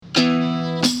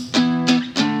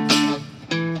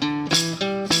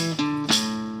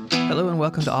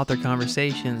welcome to Author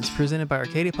Conversations, presented by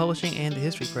Arcadia Publishing and the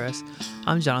History Press.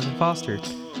 I'm Jonathan Foster.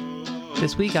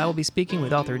 This week I will be speaking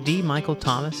with author D. Michael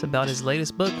Thomas about his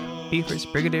latest book, Buford's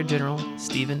Brigadier General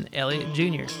Stephen Elliott,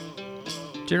 Jr.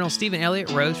 General Stephen Elliott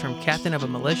rose from captain of a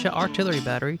militia artillery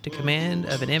battery to command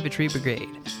of an infantry brigade.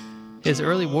 His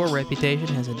early war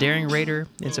reputation as a daring raider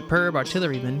and superb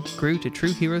artilleryman grew to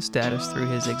true hero status through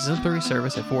his exemplary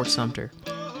service at Fort Sumter.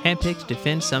 Handpicked to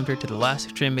defend Sumter to the last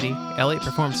extremity, Elliott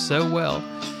performed so well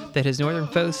that his northern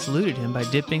foes saluted him by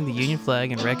dipping the Union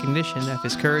flag in recognition of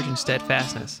his courage and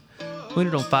steadfastness.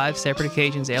 Wounded on 5 separate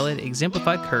occasions, Elliott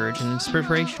exemplified courage and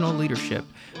inspirational leadership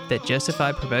that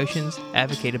justified promotions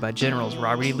advocated by Generals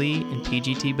Robert E. Lee and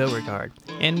P.G.T. Beauregard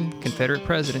and Confederate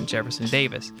President Jefferson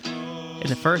Davis. In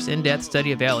the first in-depth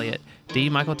study of Elliott, D.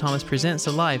 Michael Thomas presents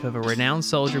the life of a renowned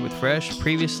soldier with fresh,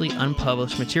 previously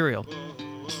unpublished material.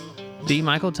 D.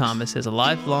 Michael Thomas is a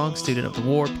lifelong student of the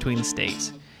war between the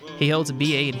states. He holds a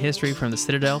B.A. in history from the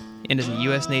Citadel and is a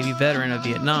U.S. Navy veteran of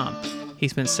Vietnam. He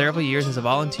spent several years as a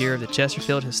volunteer of the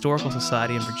Chesterfield Historical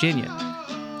Society in Virginia,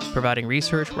 providing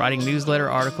research, writing newsletter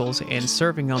articles, and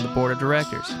serving on the board of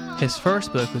directors. His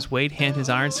first book was Wade Hampton's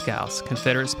Iron Scouts,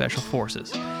 Confederate Special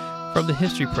Forces, from the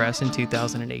History Press in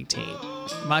 2018.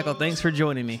 Michael, thanks for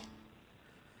joining me.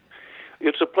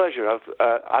 It's a pleasure.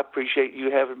 I appreciate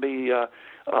you having me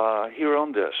here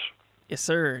on this. Yes,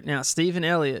 sir. Now, Stephen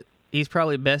Elliott, he's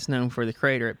probably best known for the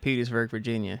crater at Petersburg,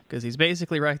 Virginia, because he's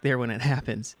basically right there when it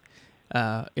happens,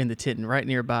 in the Teton, right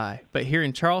nearby. But here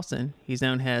in Charleston, he's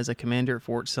known as a commander at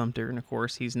Fort Sumter, and of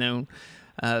course, he's known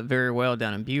very well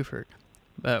down in Beaufort.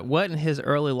 But what in his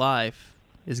early life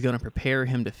is going to prepare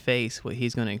him to face what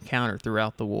he's going to encounter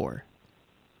throughout the war?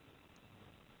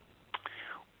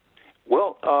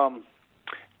 Well,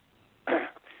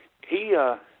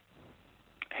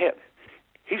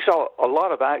 he saw a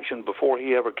lot of action before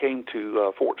he ever came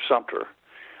to Fort Sumter.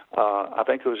 I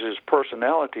think it was his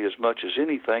personality as much as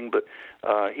anything, but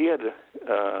he had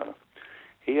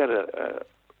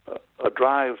a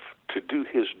drive to do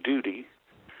his duty,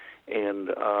 and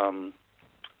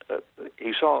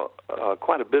he saw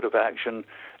quite a bit of action.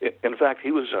 In fact,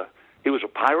 he was a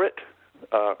pirate,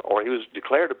 or he was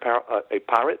declared a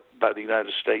pirate by the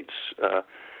United States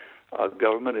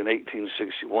government in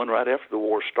 1861, right after the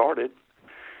war started.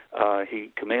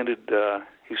 He commanded.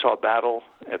 He saw a battle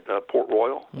at Port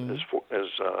Royal as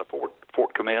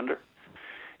Fort Commander,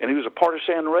 and he was a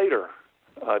partisan raider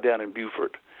down in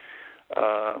Beaufort.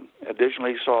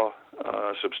 Additionally, he saw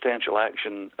substantial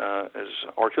action as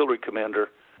artillery commander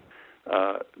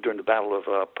during the Battle of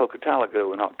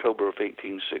Pocataligo in October of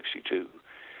 1862.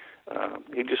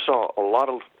 He just saw a lot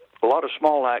of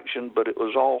small action, but it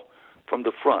was all from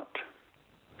the front,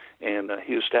 and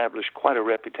he established quite a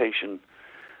reputation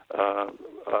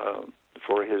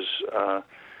for his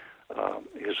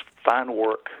fine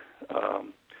work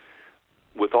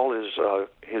with all his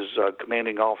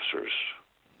commanding officers.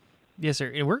 Yes, sir.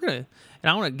 And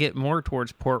I want to get more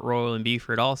towards Port Royal and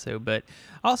Beaufort also, but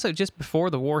also just before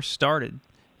the war started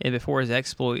and before his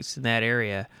exploits in that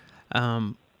area,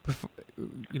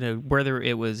 whether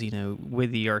it was,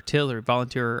 with the artillery,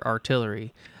 volunteer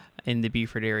artillery in the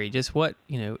Beaufort area, just what,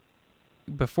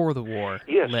 before the war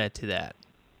led to that.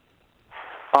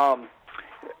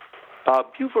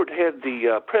 Beaufort had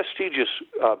the prestigious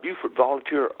Beaufort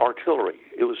Volunteer Artillery.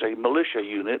 It was a militia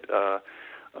unit, a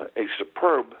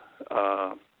superb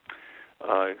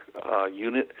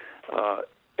unit.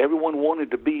 Everyone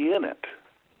wanted to be in it.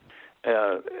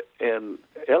 And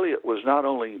Elliott was not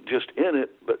only just in it,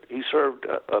 but he served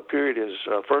a period as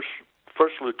first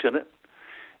lieutenant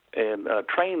and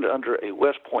trained under a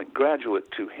West Point graduate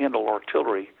to handle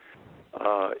artillery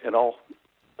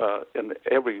in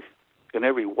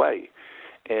every way.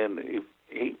 And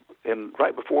and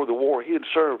right before the war, he had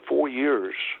served 4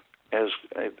 years as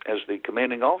the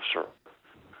commanding officer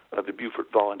of the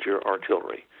Beaufort Volunteer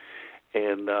Artillery,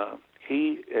 and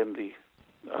he and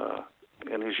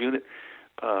his unit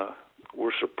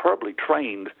were superbly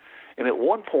trained. And at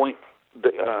one point,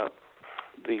 the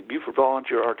Beaufort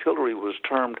Volunteer Artillery was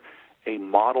termed a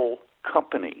model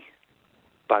company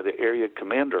by the area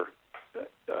commander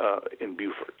in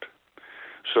Beaufort.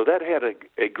 So that had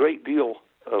a great deal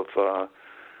of,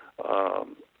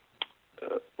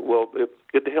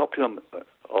 it helped him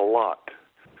a lot.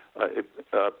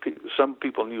 Some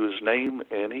people knew his name,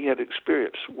 and he had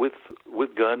experience with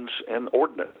guns and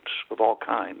ordnance of all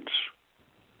kinds.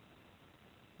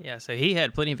 Yeah, so he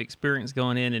had plenty of experience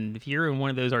going in, and if you're in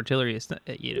one of those artillery,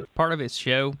 part of its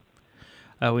show,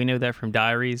 We know that from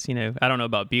diaries. I don't know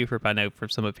about Buford, but I know from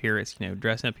some of here it's,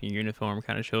 dressing up in your uniform,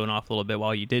 kind of showing off a little bit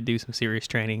while you did do some serious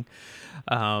training.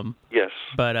 Yes.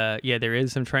 But there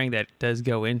is some training that does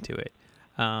go into it,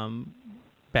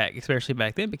 especially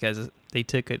back then, because they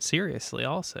took it seriously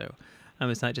also.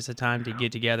 It's not just a time to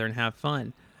get together and have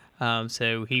fun.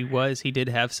 So he did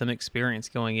have some experience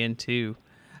going into,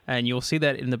 and you'll see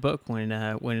that in the book when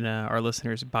our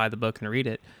listeners buy the book and read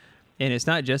it. And it's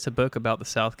not just a book about the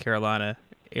South Carolina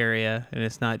area, and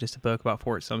it's not just a book about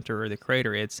Fort Sumter or the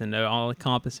crater. It's an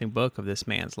all-encompassing book of this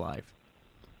man's life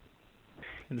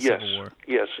in the Civil War.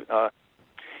 Yes.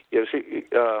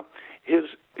 His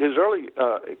early.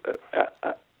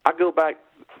 I go back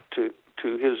to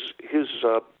his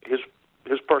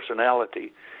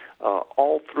personality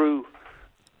all through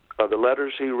the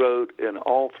letters he wrote and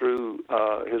all through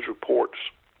his reports.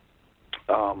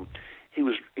 He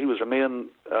was a man.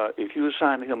 If you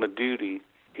assigned him a duty,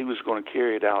 he was going to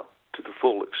carry it out to the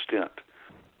full extent.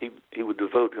 He would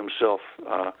devote himself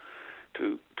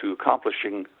to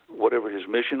accomplishing whatever his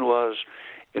mission was,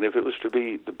 and if it was to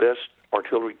be the best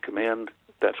artillery command,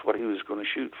 that's what he was going to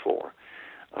shoot for.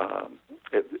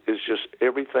 It's just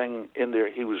everything in there.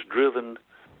 He was driven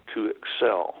to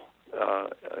excel,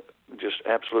 just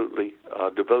absolutely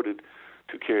devoted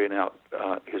to carrying out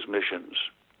his missions.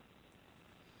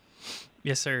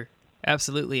 Yes, sir.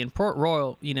 Absolutely. In Port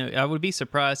Royal, I would be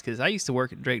surprised because I used to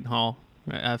work at Drayton Hall.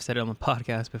 I've said it on the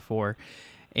podcast before.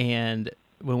 And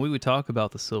when we would talk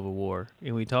about the Civil War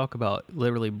and we talk about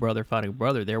literally brother fighting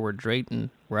brother, there were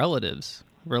Drayton relatives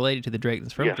related to the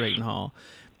Draytons from Drayton Hall.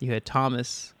 You had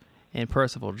Thomas and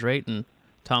Percival Drayton,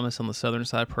 Thomas on the southern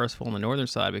side, Percival on the northern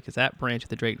side, because that branch of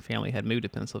the Drayton family had moved to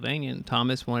Pennsylvania. And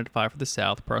Thomas wanted to fight for the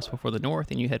South, Percival for the North.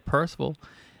 And you had Percival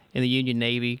in the Union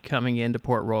Navy coming into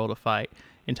Port Royal to fight,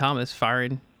 and Thomas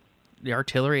firing the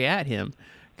artillery at him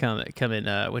coming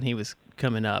when he was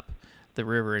coming up the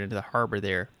river and into the harbor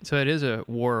there. So it is a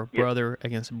war of brother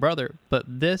against brother, but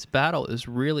this battle is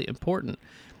really important.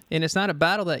 And it's not a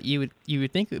battle that you would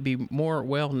think would be more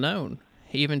well known,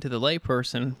 even to the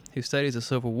layperson who studies the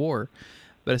Civil War.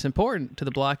 But it's important to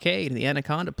the blockade and the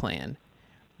Anaconda Plan,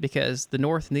 because the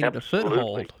North needed a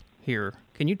foothold here.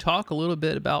 Can you talk a little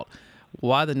bit about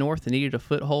why the North needed a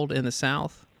foothold in the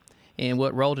South, and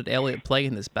what role did Elliott play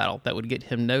in this battle that would get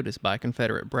him noticed by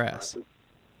Confederate brass?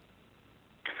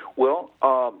 Well,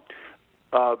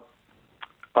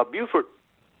 Buford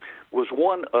was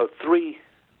one of three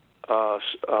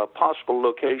possible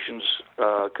locations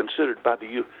considered by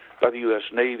the U.S.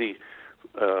 Navy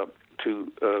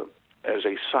as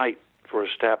a site for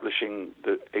establishing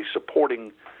a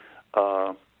supporting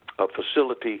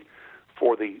facility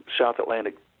for the South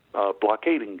Atlantic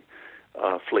blockading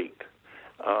fleet.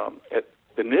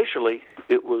 Initially,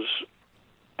 it was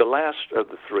the last of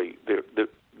the three. The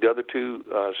other two,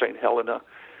 St. Helena,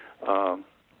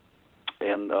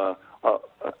 and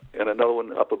another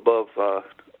one up above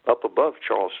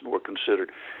Charleston, were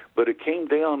considered. But it came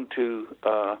down to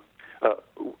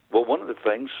one of the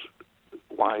things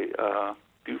why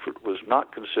Buford was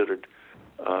not considered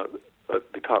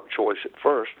the top choice at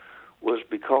first was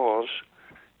because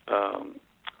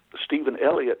Stephen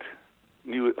Elliott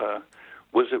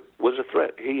was a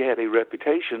threat. He had a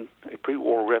reputation, a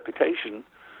pre-war reputation,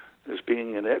 as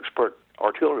being an expert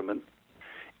artilleryman,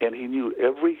 and he knew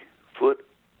every foot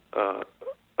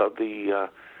of the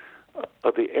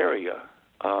area.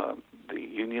 The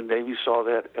Union Navy saw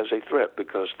that as a threat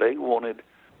because they wanted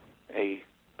a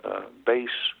base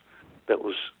that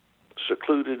was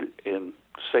secluded and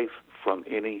safe from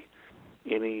any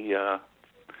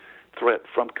threat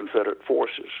from Confederate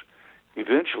forces.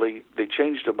 Eventually, they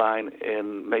changed their mind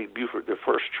and made Buford their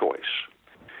first choice,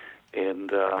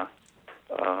 and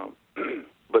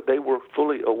but they were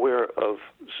fully aware of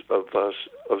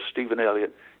Stephen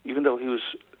Elliott, even though he was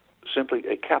simply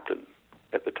a captain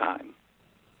at the time.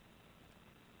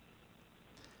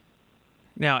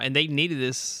 Now, and they needed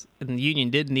this, and the Union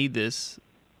did need this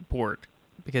port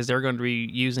because they're going to be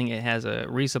using it as a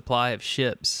resupply of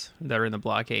ships that are in the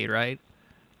blockade, right?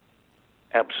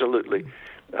 Absolutely.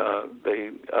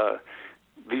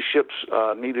 These ships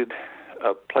needed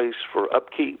a place for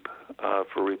upkeep,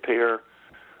 for repair,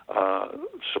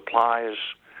 supplies.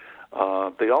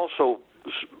 They also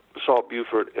saw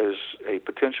Buford as a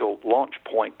potential launch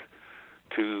point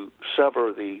to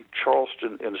sever the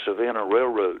Charleston and Savannah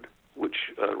Railroad, which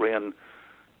ran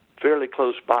fairly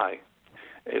close by.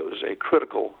 It was a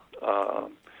critical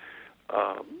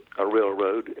a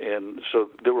railroad, and so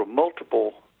there were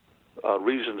multiple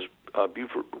reasons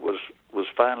Buford was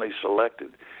finally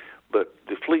selected. But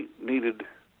the fleet needed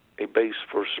a base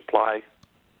for supply,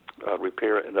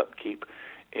 repair, and upkeep,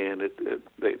 and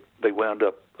they wound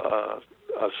up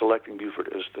selecting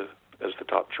Buford as the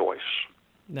top choice.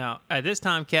 Now, at this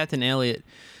time, Captain Elliott,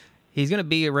 he's going to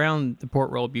be around the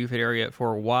Port Royal Buford area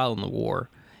for a while in the war,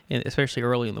 and especially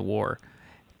early in the war.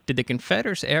 Did the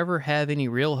Confederates ever have any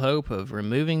real hope of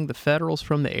removing the Federals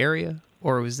from the area,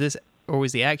 or was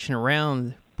the action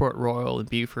around Port Royal and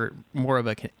Beaufort more of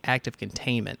an act of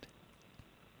containment?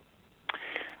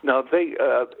 No, they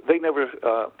never.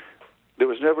 There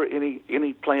was never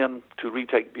any plan to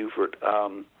retake Beaufort.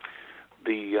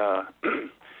 The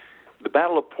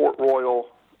Battle of Port Royal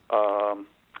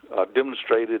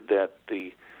demonstrated that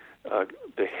the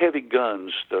heavy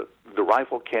guns, the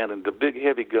rifle cannon, the big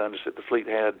heavy guns that the fleet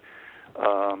had,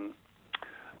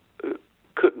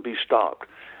 couldn't be stopped.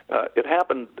 It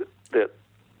happened that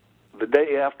the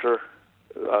day after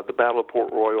the Battle of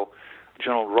Port Royal,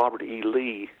 General Robert E.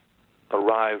 Lee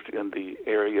arrived in the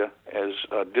area as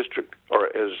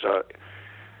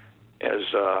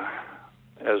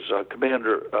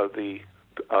commander of the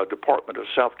Department of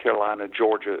South Carolina,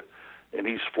 Georgia, and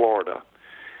East Florida,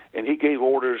 and he gave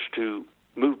orders to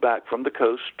move back from the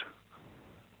coast,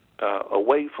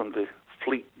 away from the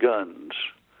fleet guns,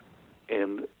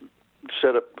 and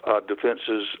set up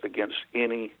defenses against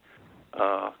any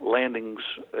landings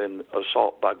and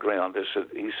assault by ground.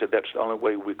 He said that's the only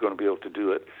way we're going to be able to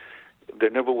do it. There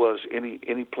never was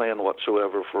any plan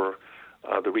whatsoever for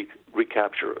the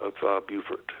recapture of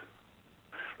Beaufort.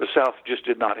 The South just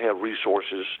did not have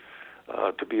resources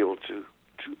to be able to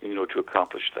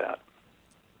accomplish that.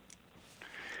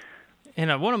 And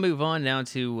I want to move on now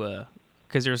to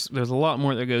because there's a lot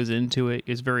more that goes into it.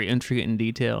 It's very intricate in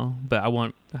detail, but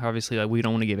we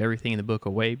don't want to give everything in the book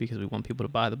away because we want people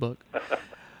to buy the book.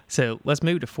 So let's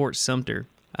move to Fort Sumter,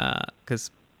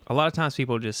 because a lot of times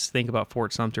people just think about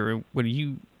Fort Sumter.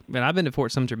 And I've been to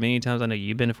Fort Sumter many times. I know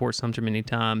you've been to Fort Sumter many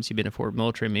times. You've been to Fort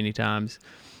Moultrie many times.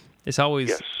 It's always,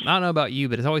 yes. I don't know about you,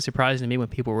 but it's always surprising to me when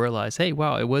people realize, hey,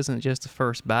 wow, it wasn't just the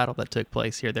first battle that took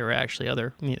place here. There were actually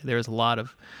there was a lot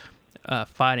of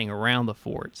fighting around the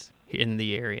forts in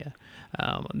the area.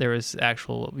 There was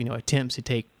actual, attempts to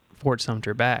take Fort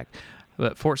Sumter back.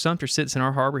 But Fort Sumter sits in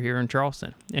our harbor here in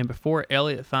Charleston. And before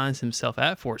Elliott finds himself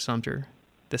at Fort Sumter,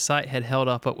 the site had held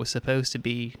off what was supposed to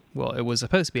be, it was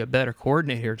supposed to be a better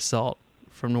coordinated assault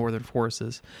from Northern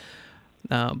forces.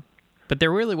 But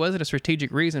there really wasn't a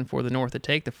strategic reason for the North to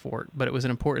take the fort, but it was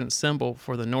an important symbol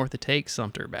for the North to take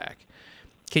Sumter back.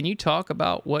 Can you talk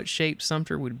about what shape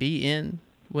Sumter would be in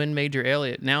when Major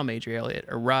Elliott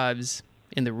arrives,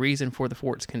 and the reason for the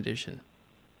fort's condition?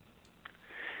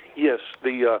 Yes,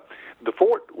 the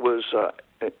fort was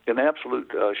in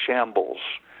absolute shambles.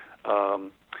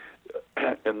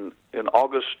 In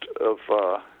August of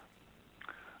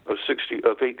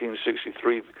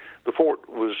 1863, the fort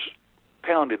was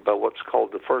pounded by what's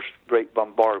called the First Great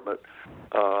Bombardment,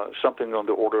 something on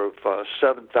the order of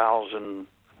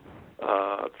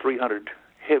 7,300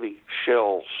 heavy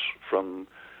shells from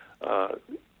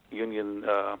Union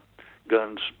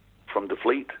guns from the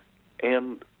fleet,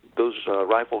 and those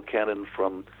rifle cannon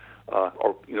from,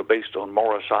 based on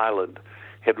Morris Island,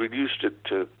 had reduced it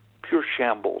to pure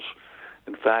shambles.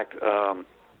 In fact,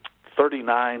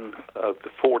 39 of the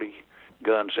 40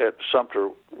 guns at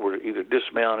Sumter were either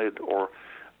dismounted or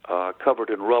covered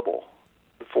in rubble.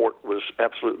 The fort was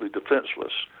absolutely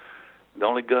defenseless. The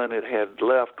only gun it had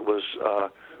left was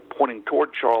pointing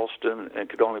toward Charleston and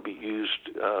could only be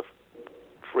used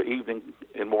for evening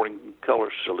and morning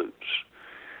color salutes.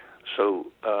 So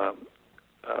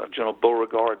General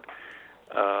Beauregard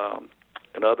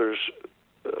and others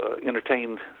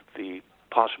entertained the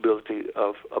possibility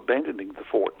of abandoning the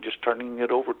fort, just turning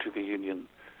it over to the Union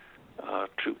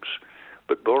troops.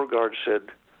 But Beauregard said,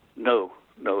 no,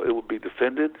 it will be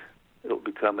defended, it will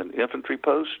become an infantry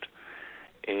post,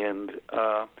 and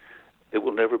it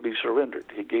will never be surrendered.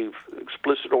 He gave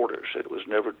explicit orders that it was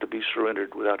never to be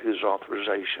surrendered without his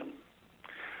authorization.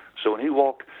 So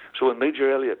when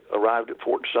Major Elliott arrived at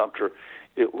Fort Sumter,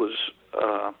 it was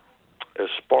as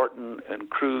Spartan and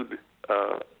crude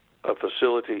a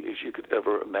facility as you could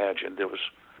ever imagine. It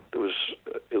was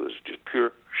just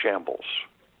pure shambles.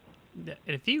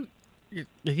 If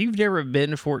you've never been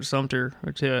to Fort Sumter,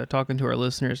 or talking to our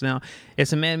listeners now,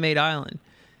 it's a man-made island,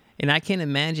 and I can't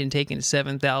imagine taking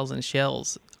 7,000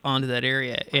 shells onto that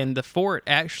area. And the fort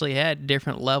actually had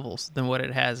different levels than what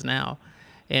it has now.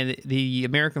 And the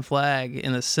American flag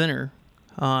in the center,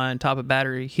 on top of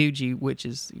Battery Huger,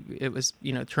 it was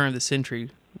turn of the century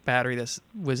battery that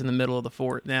was in the middle of the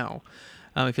fort now.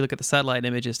 If you look at the satellite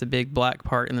image, it's the big black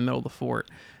part in the middle of the fort.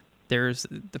 There's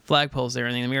the flagpoles there,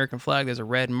 and the American flag, there's a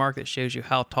red mark that shows you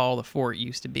how tall the fort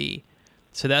used to be.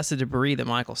 So that's the debris that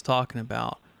Michael's talking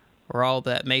about, where all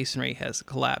that masonry has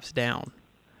collapsed down.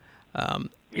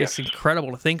 Yes. It's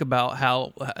incredible to think about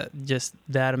how just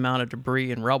that amount of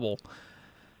debris and rubble.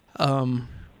 And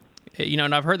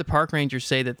I've heard the park rangers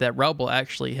say that rubble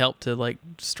actually helped to like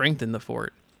strengthen the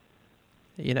fort.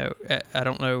 I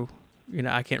don't know.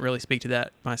 I can't really speak to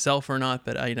that myself or not,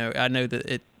 but I know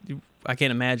that I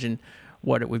can't imagine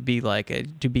what it would be like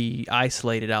to be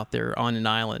isolated out there on an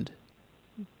island,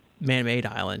 man-made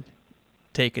island,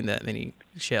 taking that many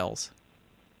shells.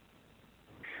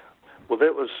 Well,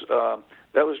 that was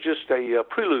just a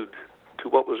prelude to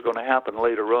what was going to happen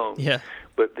later on. Yeah.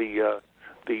 But the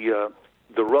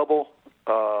rubble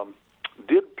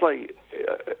did play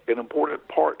an important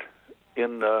part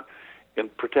in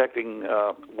protecting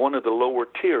one of the lower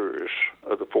tiers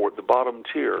of the fort. The bottom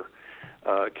tier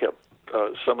kept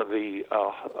some of the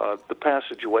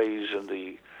passageways and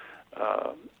the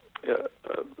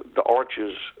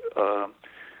arches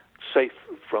safe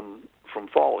from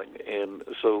falling. And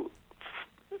so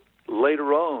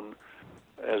later on,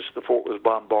 as the fort was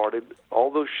bombarded,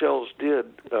 all those shells did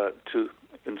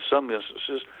in some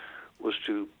instances, was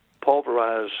to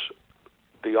pulverize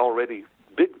the already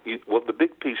the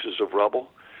big pieces of rubble,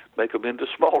 make them into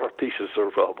smaller pieces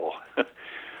of rubble.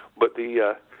 But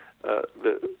the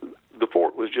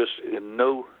fort was just in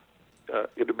no.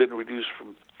 It had been reduced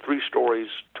from 3 stories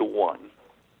to 1.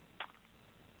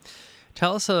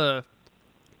 Tell us a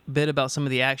bit about some of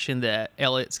the action that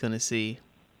Elliot's going to see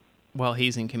while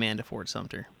he's in command of Fort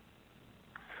Sumter.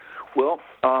 Well,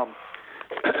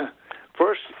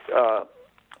 first,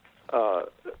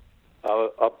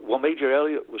 Major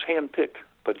Elliot was handpicked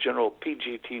by General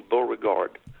P.G.T.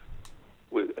 Beauregard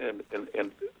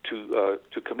to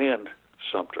command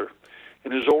Sumter,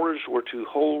 and his orders were to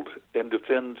hold and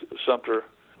defend Sumter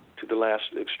to the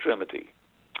last extremity.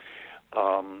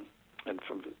 And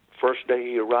from the first day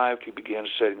he arrived, he began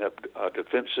setting up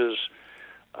defenses.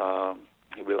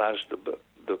 He realized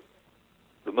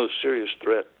the most serious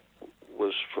threat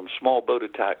was from small boat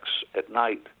attacks at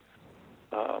night,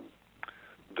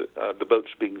 the boats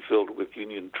being filled with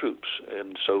Union troops.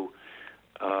 And so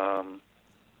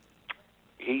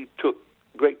he took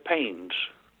great pains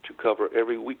to cover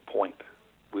every weak point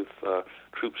with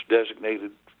troops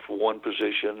designated for one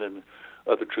position and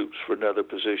other troops for another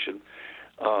position.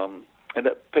 And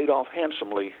that paid off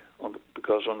handsomely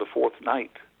because on the 4th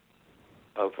night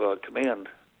of command,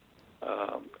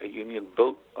 a Union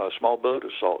small boat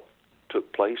assault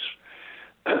took place,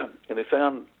 and they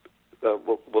found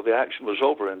the action was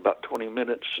over in about 20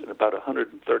 minutes, and about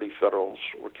 130 Federals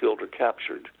were killed or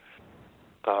captured.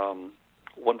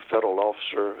 One Federal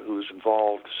officer who was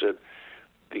involved said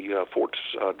the fort's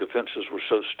defenses were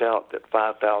so stout that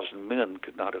 5,000 men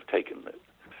could not have taken it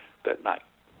that night.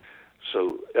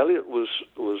 So Elliot was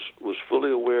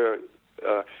fully aware.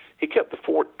 He kept the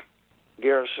fort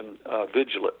garrison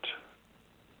vigilant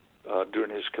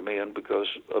during his command because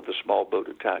of the small boat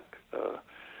attack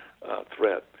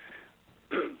threat.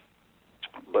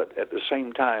 But at the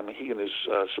same time, he and his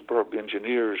superb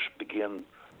engineers began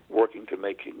working to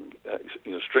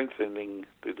strengthening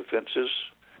the defenses,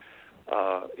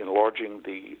 enlarging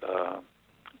the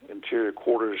interior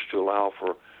quarters to allow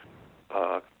for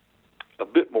a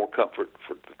bit more comfort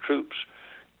for the troops,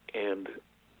 and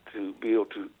to be able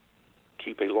to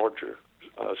keep a larger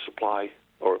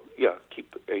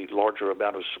keep a larger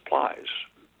amount of supplies.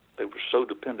 They were so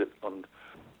dependent on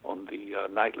the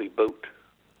nightly boat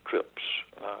trips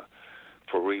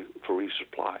for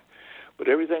resupply. But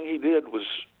everything he did was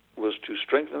to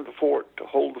strengthen the fort, to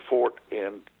hold the fort,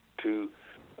 and to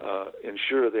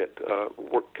ensure that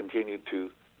work continued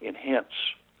to enhance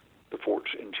the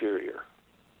fort's interior.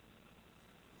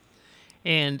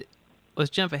 And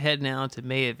let's jump ahead now to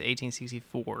May of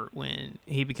 1864 when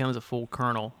he becomes a full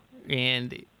colonel.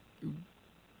 And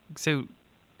so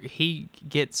he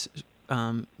heads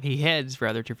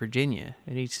to Virginia,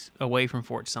 and he's away from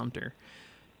Fort Sumter.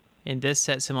 And this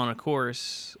sets him on a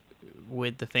course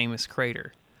with the famous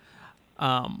crater.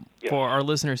 For our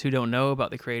listeners who don't know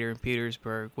about the crater in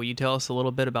Petersburg, will you tell us a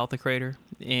little bit about the crater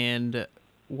and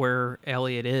where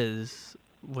Elliot is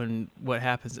when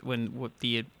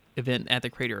the event at the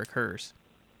crater occurs?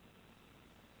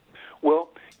 Well,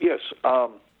 yes.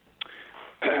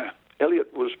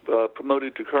 Elliot was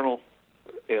promoted to colonel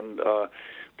and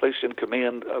placed in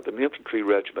command of an infantry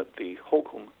regiment, the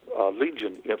Holcomb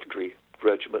Legion Infantry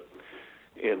Regiment,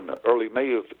 in early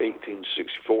May of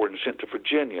 1864, and sent to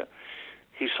Virginia.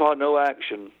 He saw no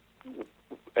action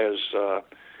as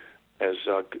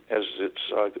its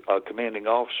commanding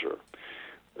officer.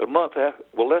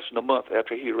 Less than a month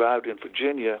after he arrived in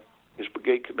Virginia, his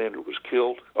brigade commander was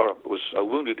killed, or was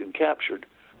wounded and captured,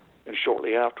 and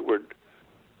shortly afterward,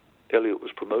 Elliott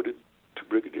was promoted to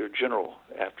brigadier general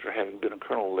after having been a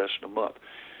colonel less than a month.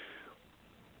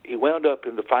 He wound up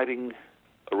in the fighting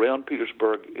around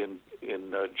Petersburg in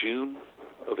June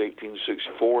of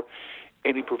 1864,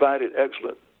 and he provided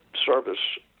excellent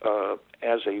service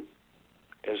as a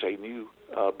new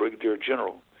brigadier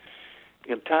general.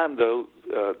 In time, though,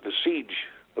 the siege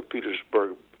of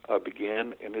Petersburg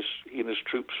began, and he and his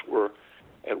troops were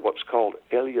at what's called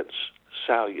Elliott's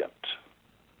Salient,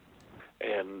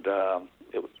 and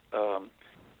it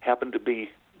happened to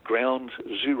be ground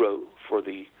zero for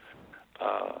the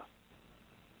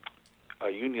a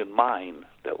Union mine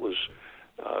that was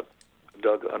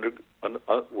dug under.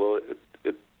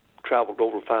 It traveled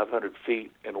over 500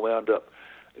 feet and wound up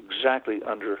exactly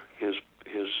under his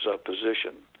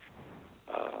position.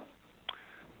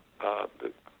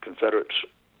 The Confederates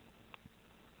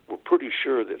were pretty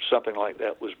sure that something like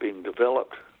that was being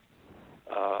developed.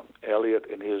 Elliott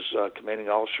and his commanding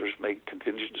officers made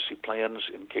contingency plans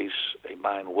in case a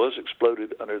mine was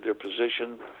exploded under their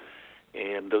position,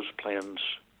 and those plans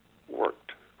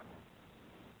worked.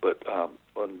 But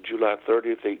on July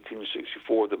 30th,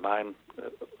 1864, the mine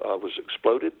was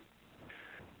exploded.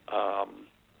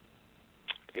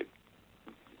 It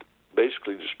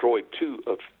basically destroyed 2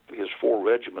 of his 4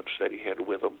 regiments that he had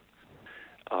with him.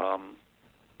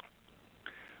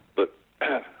 But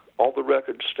all the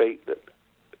records state that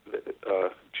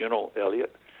General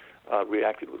Elliott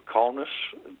reacted with calmness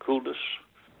and coolness,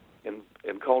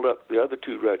 and called up the other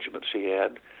 2 regiments he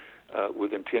had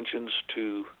with intentions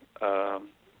to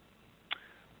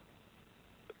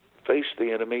face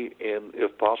the enemy and,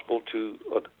 if possible, to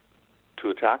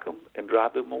attack them and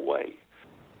drive them away.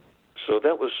 So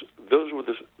those were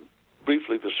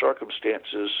briefly the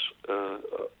circumstances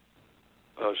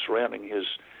surrounding his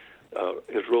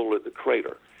role at the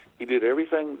crater. He did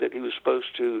everything that he was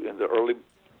supposed to in the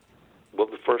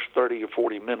first 30 or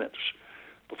 40 minutes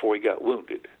before he got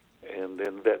wounded, and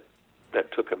then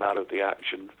that took him out of the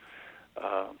action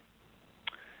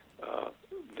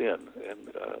then, and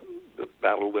the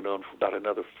battle went on for about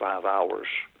another 5 hours.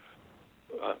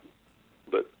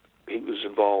 But he was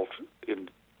involved in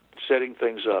setting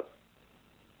things up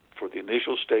for the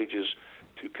initial stages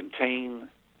to contain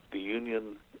the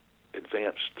Union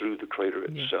advance through the crater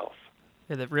itself.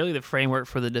 Yeah, really the framework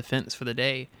for the defense for the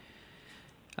day.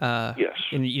 Yes.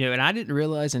 And and I didn't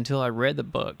realize until I read the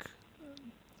book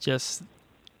just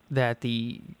that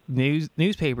the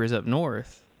newspapers up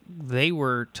north, they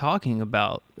were talking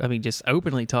about, just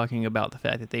openly talking about the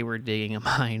fact that they were digging a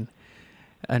mine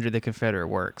under the Confederate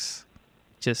works.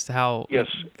 Just how, yes.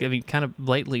 Kind of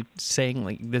blatantly saying,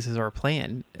 like, this is our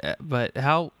plan. But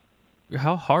how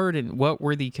hard and what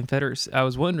were the Confederates, I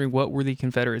was wondering, what were the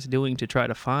Confederates doing to try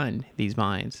to find these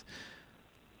mines?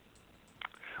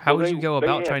 How would you go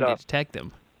about trying to detect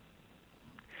them?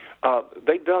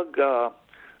 They dug,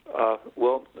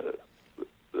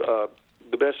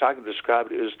 the best I can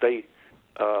describe it is they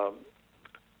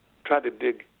tried to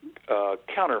dig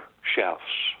counter shafts.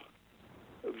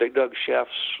 They dug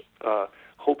shafts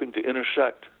hoping to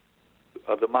intersect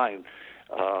the mine.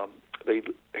 They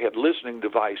had listening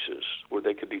devices where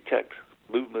they could detect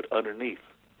movement underneath.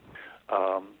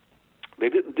 They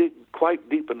didn't dig quite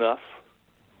deep enough,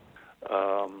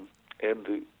 and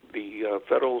the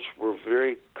Federals were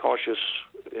very cautious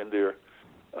in their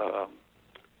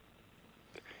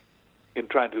in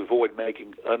trying to avoid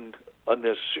making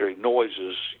unnecessary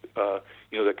noises,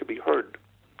 that could be heard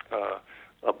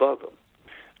above them.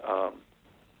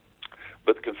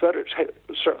 But the Confederates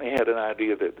certainly had an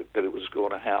idea that it was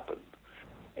going to happen,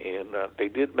 and they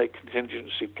did make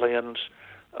contingency plans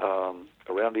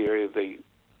around the area. They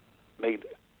made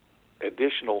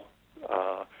additional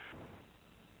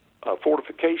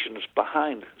fortifications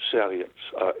behind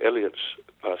Elliott's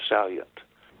salient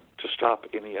to stop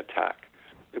any attack.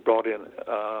 They brought in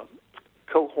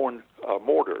Coehorn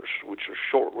mortars, which are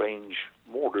short-range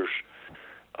mortars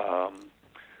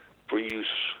for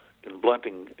use in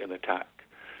blunting an attack.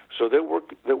 So there were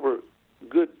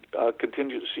good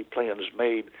contingency plans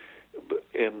made,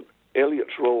 and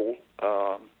Elliott's role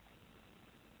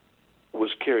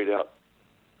was carried out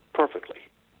perfectly.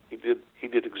 He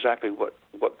did exactly what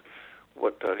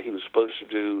he was supposed to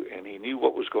do, and he knew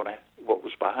what was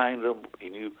behind him. He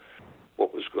knew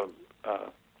what was going,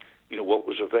 what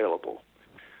was available.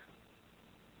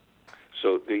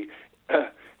 So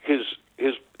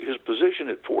his position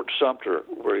at Fort Sumter,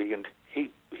 where he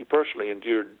personally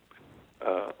endured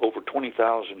over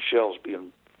 20,000 shells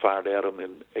being fired at him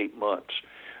in 8 months,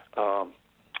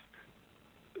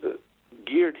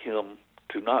 geared him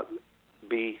not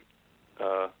be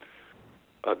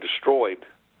destroyed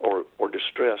or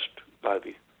distressed by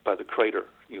the crater,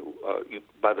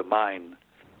 by the mine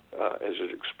as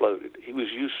it exploded. He was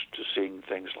used to seeing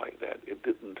things like that. It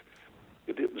didn't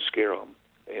scare him,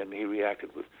 and he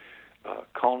reacted with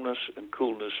calmness and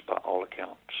coolness by all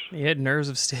accounts. He had nerves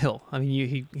of steel. I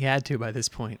mean, he had to by this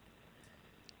point.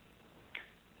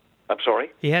 I'm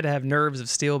sorry? He had to have nerves of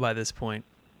steel by this point.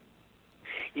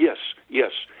 Yes,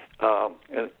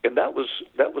 and that was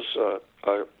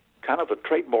kind of a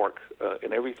trademark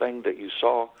in everything that you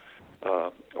saw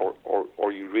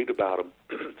or you read about him.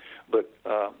 But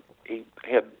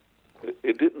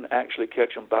it didn't actually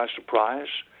catch him by surprise,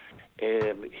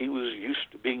 and he was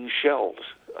used to being shelled.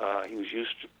 He was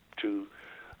used to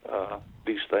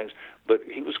these things, but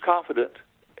he was confident,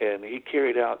 and he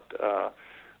carried out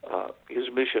his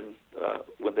mission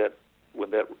when that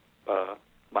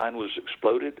mine was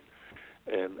exploded,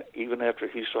 and even after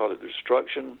he saw the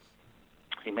destruction,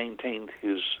 he maintained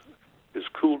his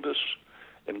coolness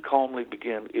and calmly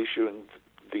began issuing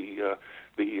the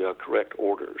correct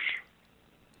orders.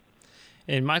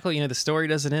 And Michael, the story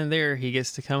doesn't end there. He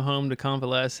gets to come home to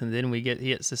convalesce, and then he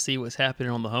gets to see what's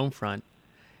happening on the home front.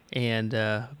 And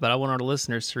but I want our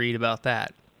listeners to read about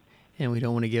that, and we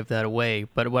don't want to give that away.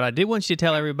 But what I did want you to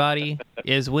tell everybody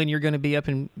is when you're going to be up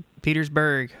in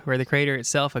Petersburg, where the crater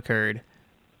itself occurred.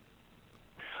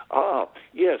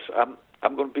 Yes,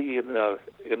 I'm going to be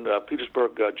in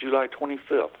Petersburg, July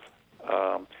 25th.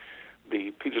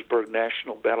 The Petersburg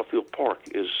National Battlefield Park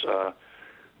is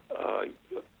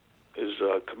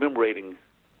commemorating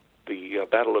the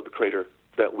Battle of the Crater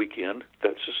that weekend.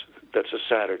 That's a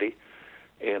Saturday,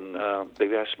 and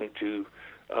they've asked me to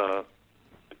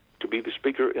be the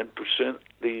speaker and present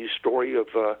the story of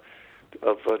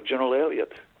General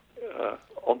Elliott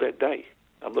on that day.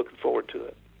 I'm looking forward to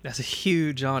it. That's a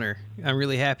huge honor. I'm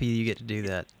really happy you get to do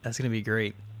that. That's going to be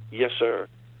great. Yes, sir.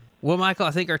 Well, Michael,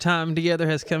 I think our time together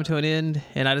has come to an end,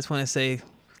 and I just want to say,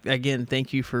 again,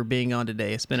 thank you for being on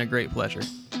today. It's been a great pleasure.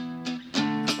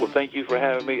 Well, thank you for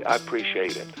having me. I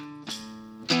appreciate it.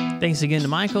 Thanks again to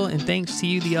Michael, and thanks to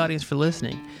you, the audience, for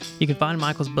listening. You can find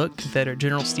Michael's book, Confederate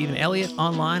General Stephen Elliott,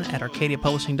 online at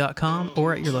arcadiapublishing.com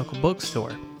or at your local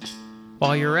bookstore.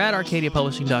 While you're at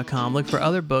arcadiapublishing.com, look for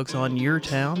other books on your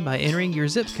town by entering your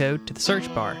zip code to the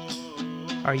search bar.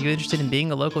 Are you interested in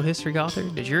being a local history author?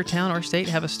 Does your town or state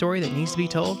have a story that needs to be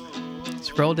told?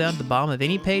 Scroll down to the bottom of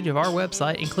any page of our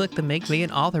website and click the Make Me an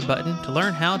Author button to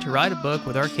learn how to write a book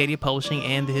with Arcadia Publishing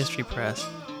and the History Press.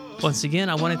 Once again,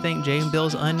 I want to thank Jay and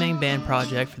Bill's Unnamed Band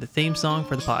Project for the theme song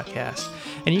for the podcast,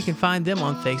 and you can find them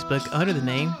on Facebook under the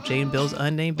name Jay and Bill's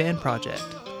Unnamed Band Project.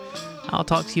 I'll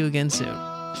talk to you again soon.